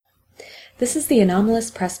This is the Anomalous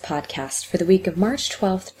Press podcast for the week of March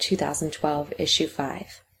 12th, 2012, issue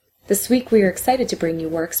 5. This week we are excited to bring you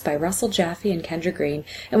works by Russell Jaffe and Kendra Green,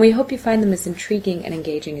 and we hope you find them as intriguing and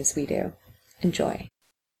engaging as we do. Enjoy.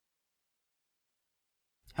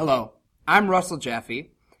 Hello, I'm Russell Jaffe,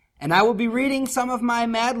 and I will be reading some of my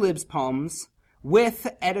Mad Libs poems with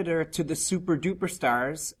editor to the Super Duper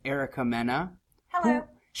Stars, Erica Mena. Hello.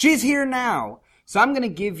 She's here now. So I'm going to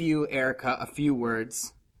give you, Erica, a few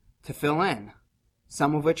words to fill in.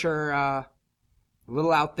 Some of which are a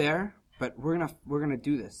little out there, but we're gonna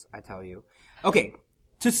do this, I tell you. Okay,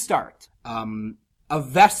 to start, a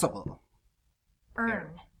vessel.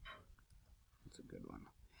 Urn. That's a good one.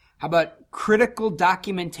 How about critical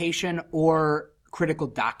documentation or critical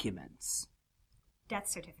documents? Death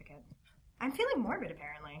certificate. I'm feeling morbid,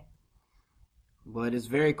 apparently. Well, it is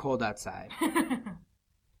very cold outside.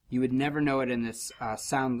 You would never know it in this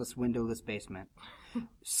soundless, windowless basement.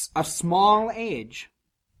 A small age.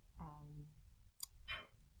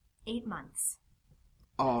 8 months.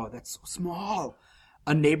 Oh, that's so small.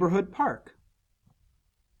 A neighborhood park.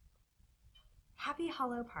 Happy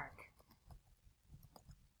Hollow Park.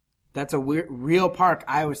 That's a real park.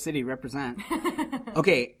 Iowa City represent.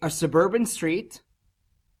 Okay, a suburban street.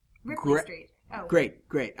 Ripley Street. Oh. Great.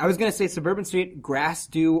 I was going to say suburban street, grass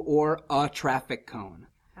dew, or a traffic cone.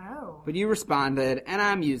 Oh. But you responded, and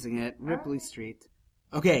I'm using it. Ripley Street.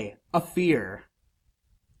 Okay, a fear.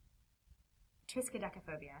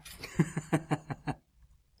 Triskaidekaphobia.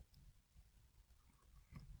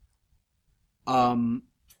 An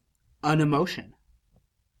emotion.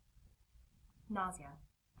 Nausea.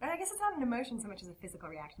 I guess it's not an emotion so much as a physical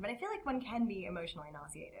reaction, but I feel like one can be emotionally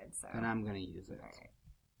nauseated, so... And I'm going to use it. All right.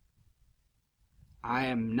 I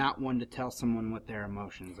am not one to tell someone what their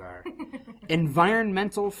emotions are.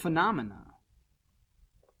 Environmental phenomena.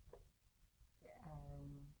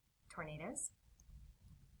 Tornadoes?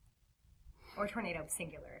 Or tornado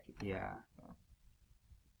singular, if you prefer. Yeah.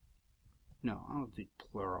 No, I'll do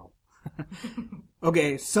plural.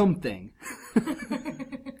 Okay, something.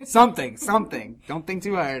 Something. Don't think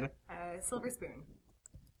too hard. Silver spoon.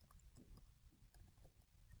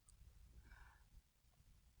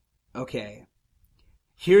 Okay.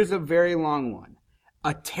 Here's a very long one.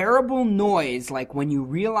 A terrible noise like when you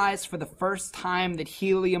realize for the first time that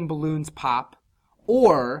helium balloons pop,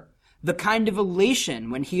 or the kind of elation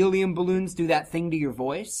when helium balloons do that thing to your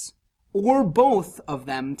voice, or both of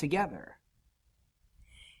them together.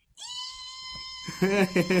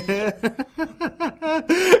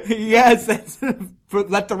 Yes,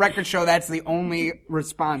 let the record show that's the only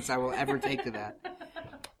response I will ever take to that.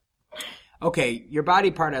 Okay, your body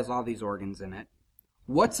part has all these organs in it.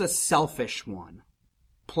 What's a selfish one?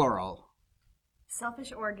 Plural.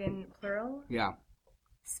 Selfish organ, plural? Yeah.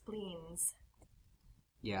 Spleens.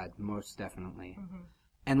 Yeah, most definitely. Mm-hmm.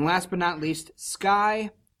 And last but not least,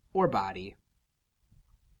 sky or body?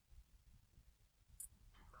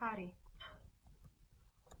 Cloudy.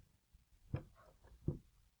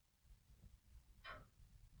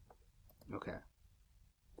 Okay.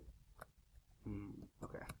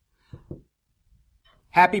 Okay.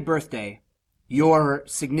 Happy birthday, your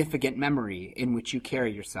significant memory in which you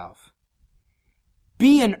carry yourself.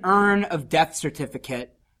 Be an urn of death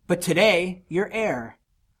certificate, but today you're air.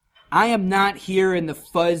 I am not here in the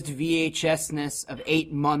fuzzed VHS-ness of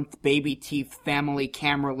 8-month baby teeth family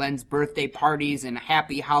camera lens birthday parties in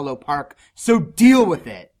Happy Hollow Park, so deal with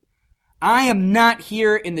it. I am not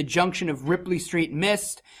here in the junction of Ripley Street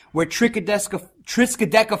mist, where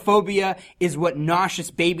triskaidekaphobia is what nauseous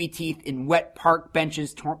baby teeth in wet park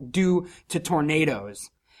benches do to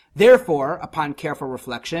tornadoes. Therefore, upon careful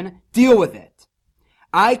reflection, deal with it.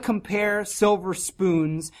 I compare silver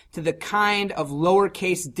spoons to the kind of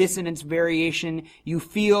lowercase dissonance variation you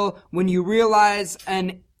feel when you realize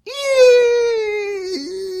an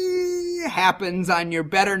happens on your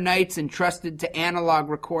better nights entrusted to analog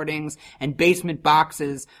recordings and basement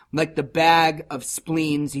boxes like the bag of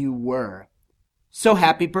spleens you were. So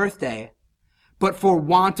happy birthday. But for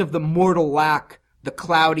want of the mortal lack, the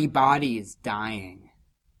cloudy body is dying.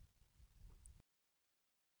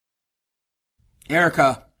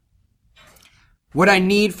 Erica, what I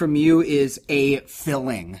need from you is a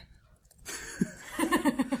filling.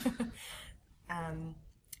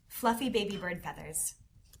 Fluffy baby bird feathers.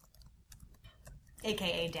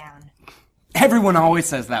 AKA down. Everyone always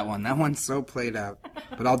says that one. That one's so played out.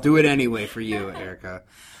 But I'll do it anyway for you, Erica.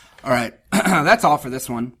 All right. That's all for this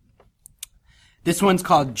one. This one's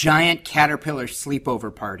called Giant Caterpillar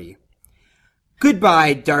Sleepover Party.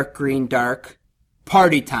 Goodbye, dark green dark.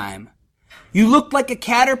 Party time. You looked like a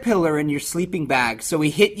caterpillar in your sleeping bag, so we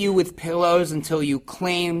hit you with pillows until you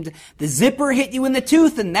claimed the zipper hit you in the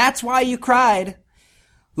tooth, and that's why you cried.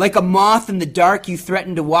 Like a moth in the dark, you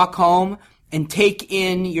threatened to walk home and take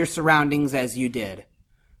in your surroundings as you did.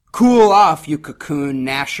 Cool off, you cocoon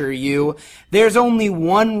gnasher, you. There's only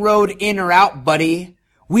one road in or out, buddy.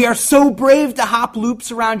 We are so brave to hop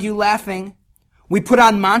loops around you laughing. We put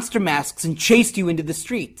on monster masks and chased you into the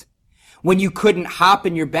street. When you couldn't hop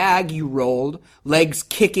in your bag, you rolled, legs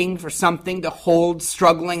kicking for something to hold,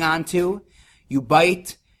 struggling onto. You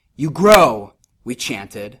bite, you grow, we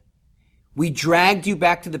chanted. We dragged you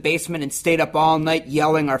back to the basement and stayed up all night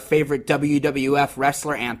yelling our favorite WWF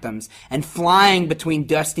wrestler anthems and flying between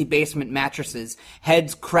dusty basement mattresses,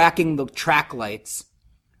 heads cracking the track lights.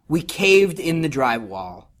 We caved in the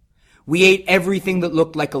drywall. We ate everything that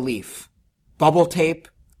looked like a leaf. Bubble tape,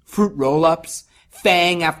 fruit roll-ups,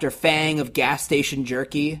 fang after fang of gas station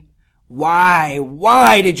jerky.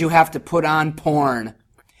 Why did you have to put on porn?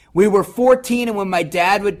 We were 14, and when my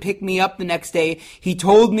dad would pick me up the next day, he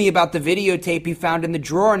told me about the videotape he found in the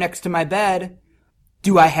drawer next to my bed.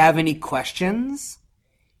 Do I have any questions?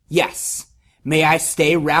 Yes. May I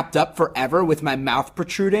stay wrapped up forever with my mouth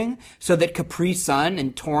protruding so that Capri Sun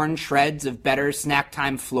and torn shreds of better snack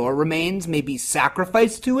time floor remains may be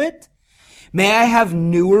sacrificed to it? May I have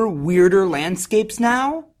newer, weirder landscapes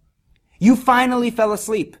now? You finally fell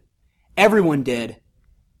asleep. Everyone did.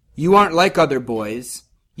 You aren't like other boys.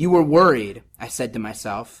 You were worried, I said to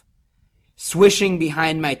myself. Swishing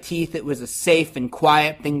behind my teeth, it was a safe and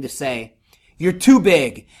quiet thing to say. You're too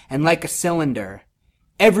big and like a cylinder.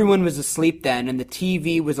 Everyone was asleep then, and the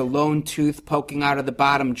TV was a lone tooth poking out of the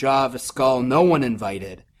bottom jaw of a skull no one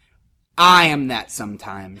invited. I am that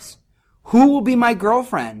sometimes. Who will be my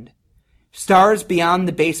girlfriend? Stars beyond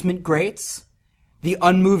the basement grates? The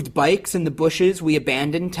unmoved bikes in the bushes we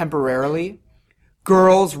abandoned temporarily?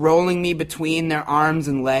 Girls rolling me between their arms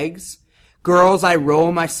and legs? Girls I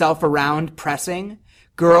roll myself around pressing?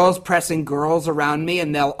 Girls pressing girls around me,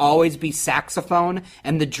 and there'll always be saxophone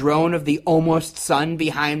and the drone of the almost sun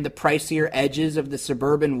behind the pricier edges of the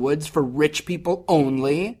suburban woods for rich people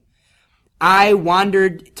only? I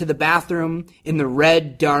wandered to the bathroom in the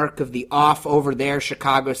red dark of the off-over-there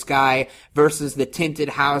Chicago sky versus the tinted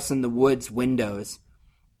house in the woods windows.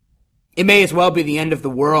 It may as well be the end of the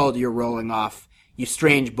world you're rolling off, you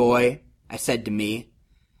strange boy, I said to me.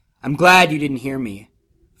 I'm glad you didn't hear me.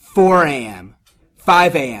 4 a.m.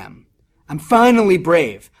 5 a.m. I'm finally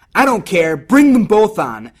brave. I don't care. Bring them both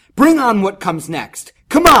on. Bring on what comes next.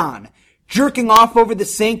 Come on! Jerking off over the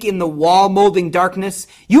sink in the wall-molding darkness,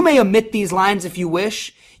 you may omit these lines if you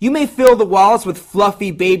wish. You may fill the walls with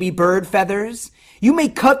fluffy baby bird feathers. You may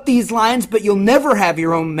cut these lines, but you'll never have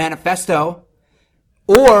your own manifesto.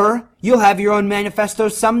 Or you'll have your own manifesto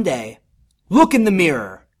someday. Look in the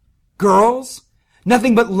mirror. Girls?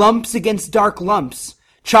 Nothing but lumps against dark lumps.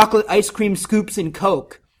 Chocolate ice cream scoops and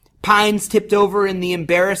Coke. Pines tipped over in the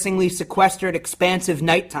embarrassingly sequestered, expansive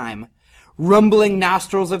nighttime. Rumbling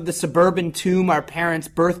nostrils of the suburban tomb our parents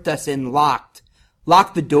birthed us in locked.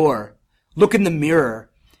 Lock the door. Look in the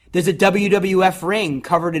mirror. There's a WWF ring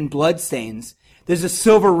covered in bloodstains. There's a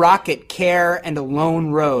silver rocket, care, and a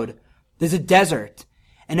lone road. There's a desert.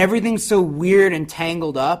 And everything's so weird and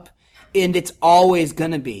tangled up, and it's always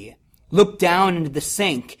gonna be. Look down into the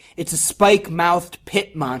sink. It's a spike-mouthed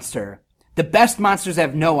pit monster. The best monsters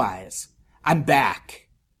have no eyes. I'm back.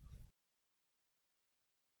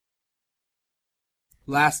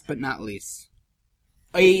 Last but not least,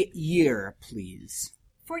 a year, please.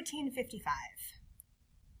 1455.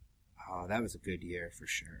 Oh, that was a good year for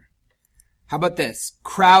sure. How about this?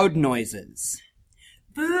 Crowd noises.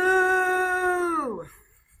 Boo!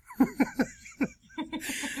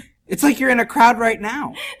 It's like you're in a crowd right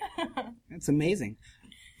now. That's amazing.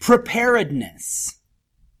 Preparedness.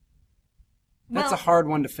 That's a hard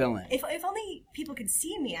one to fill in. If only people could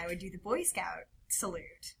see me, I would do the Boy Scout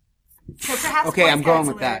salute. So perhaps okay, Boy I'm Scout going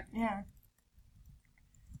salute. with that. Yeah.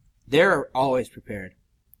 They're always prepared.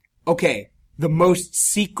 Okay, the most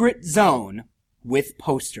secret zone with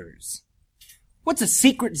posters. What's a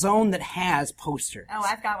secret zone that has posters? Oh,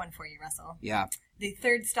 I've got one for you, Russell. Yeah. The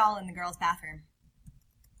third stall in the girls' bathroom.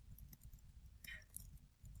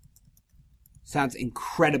 Sounds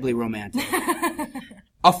incredibly romantic.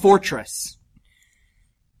 A fortress.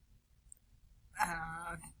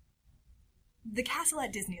 The castle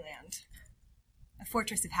at Disneyland. A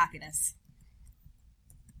fortress of happiness.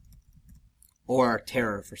 Or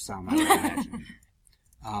terror for some, I would imagine.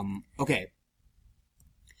 Okay.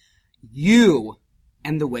 You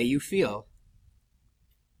and the way you feel.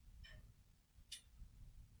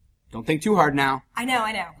 Don't think too hard now. I know.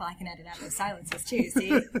 Well, I can edit out those silences too. See,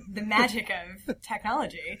 the magic of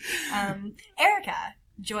technology. Erica,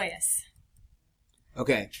 joyous.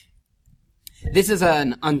 Okay. This is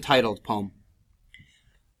an untitled poem.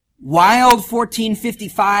 Wild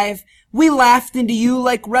 1455, we laughed into you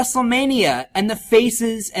like WrestleMania, and the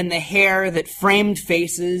faces and the hair that framed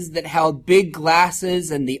faces that held big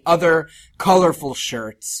glasses and the other colorful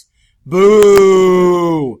shirts.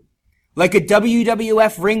 Boo! Like a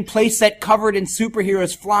WWF ring playset covered in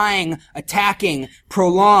superheroes flying, attacking,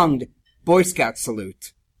 prolonged Boy Scout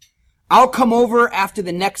salute. I'll come over after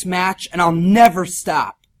the next match and I'll never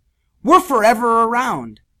stop. We're forever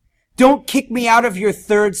around. Don't kick me out of your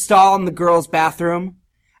third stall in the girls' bathroom.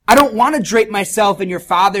 I don't want to drape myself in your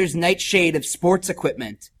father's nightshade of sports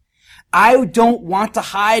equipment. I don't want to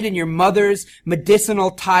hide in your mother's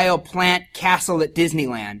medicinal tile plant castle at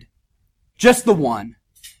Disneyland. Just the one.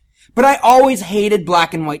 But I always hated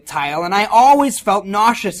black and white tile, and I always felt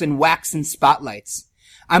nauseous in wax and spotlights.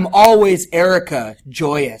 I'm always Erica,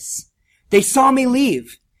 joyous. They saw me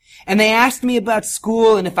leave, and they asked me about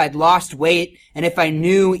school and if I'd lost weight, and if I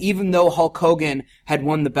knew even though Hulk Hogan had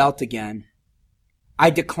won the belt again. I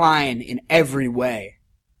decline in every way.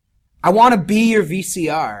 I want to be your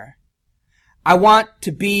VCR. I want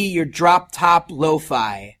to be your drop-top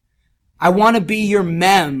lo-fi. I want to be your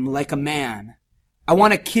mem like a man. I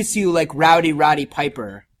want to kiss you like Rowdy Roddy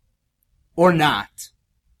Piper. Or not.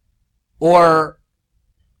 Or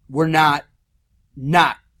we're not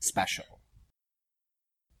special.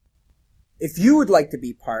 If you would like to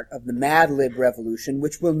be part of the Mad Lib revolution,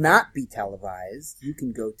 which will not be televised, you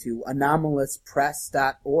can go to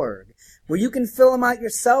anomalouspress.org, where you can fill them out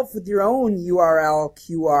yourself with your own URL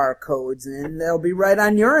QR codes, and they'll be right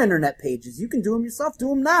on your internet pages. You can do them yourself. Do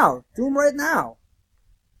them now. Do them right now.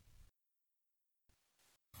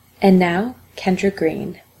 And now, Kendra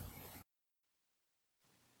Green.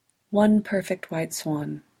 One perfect white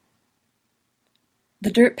swan.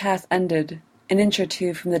 The dirt path ended, an inch or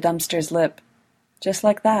two from the dumpster's lip. Just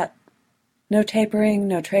like that. No tapering,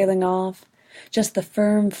 no trailing off. Just the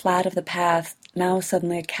firm flat of the path, now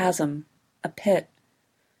suddenly a chasm, a pit.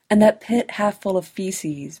 And that pit half full of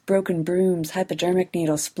feces, broken brooms, hypodermic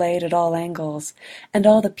needles splayed at all angles, and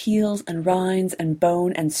all the peels and rinds and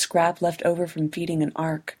bone and scrap left over from feeding an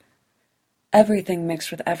ark. Everything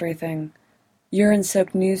mixed with everything.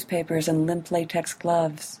 Urine-soaked newspapers and limp latex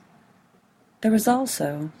gloves. There was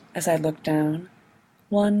also, as I looked down,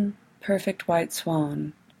 one perfect white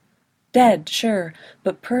swan. Dead, sure,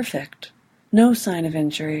 but perfect. No sign of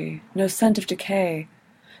injury, no scent of decay.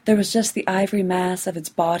 There was just the ivory mass of its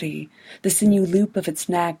body, the sinew loop of its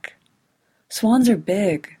neck. Swans are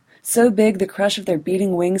big, so big the crush of their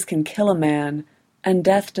beating wings can kill a man, and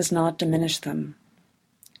death does not diminish them.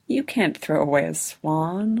 You can't throw away a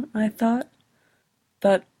swan, I thought.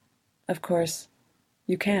 But, of course,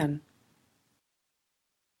 you can.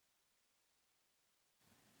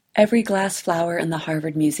 Every glass flower in the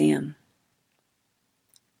Harvard Museum.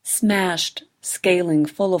 Smashed, scaling,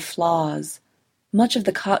 full of flaws. Much of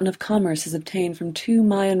the cotton of commerce is obtained from two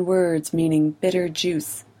Mayan words meaning bitter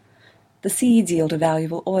juice. The seeds yield a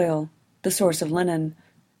valuable oil, the source of linen.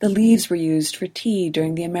 The leaves were used for tea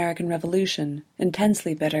during the American Revolution,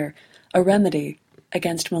 intensely bitter, a remedy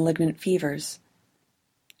against malignant fevers.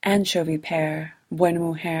 Anchovy pear, Buena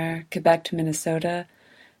Mujer, Quebec to Minnesota,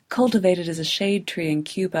 cultivated as a shade tree in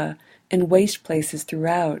Cuba, in waste places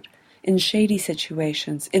throughout, in shady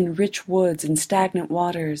situations, in rich woods and stagnant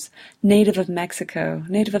waters, native of Mexico,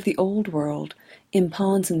 native of the Old World, in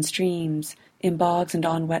ponds and streams, in bogs and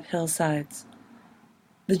on wet hillsides.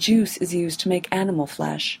 The juice is used to make animal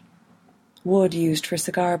flesh, wood used for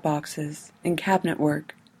cigar boxes, in cabinet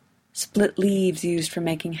work, split leaves used for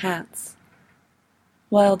making hats.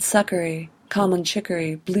 Wild succory, common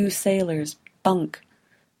chicory, blue sailors, bunk.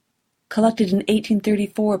 Collected in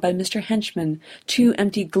 1834 by Mr. Henchman, two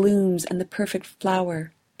empty glooms and the perfect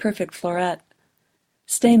flower, perfect floret.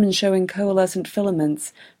 Stamen showing coalescent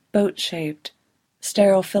filaments, boat-shaped,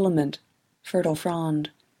 sterile filament, fertile frond.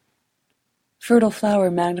 Fertile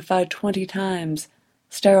flower magnified 20 times,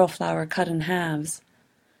 sterile flower cut in halves.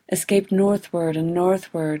 Escaped northward and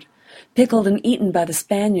northward, pickled and eaten by the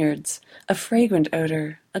Spaniards, a fragrant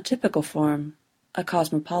odor, a typical form, a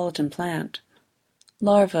cosmopolitan plant.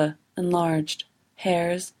 Larva, enlarged,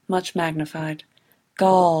 hairs, much magnified,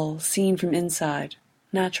 gall, seen from inside,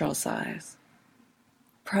 natural size.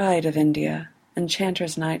 Pride of India,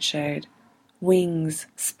 enchanter's nightshade, wings,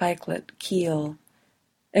 spikelet, keel,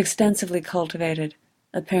 extensively cultivated,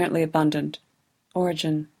 apparently abundant,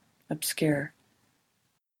 origin obscure.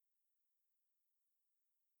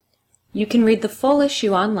 You can read the full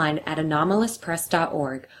issue online at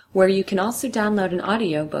anomalouspress.org, where you can also download an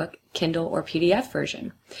audiobook, Kindle, or PDF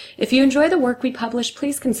version. If you enjoy the work we publish,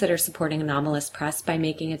 please consider supporting Anomalous Press by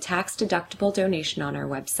making a tax-deductible donation on our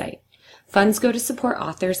website. Funds go to support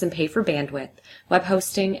authors and pay for bandwidth, web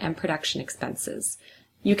hosting, and production expenses.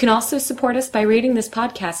 You can also support us by rating this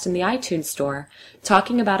podcast in the iTunes Store,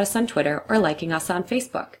 talking about us on Twitter, or liking us on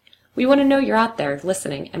Facebook. We want to know you're out there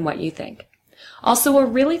listening and what you think. Also, we're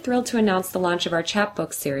really thrilled to announce the launch of our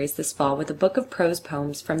chapbook series this fall with a book of prose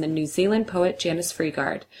poems from the New Zealand poet Janice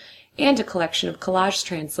Freegard and a collection of collage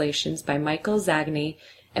translations by Michael Zagney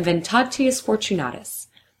and Ventatius Fortunatus.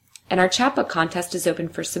 And our chapbook contest is open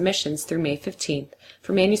for submissions through May 15th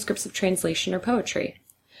for manuscripts of translation or poetry.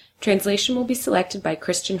 Translation will be selected by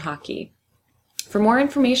Christian Hockey. For more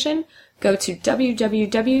information, go to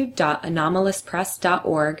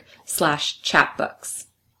www.anomalouspress.org/chapbooks.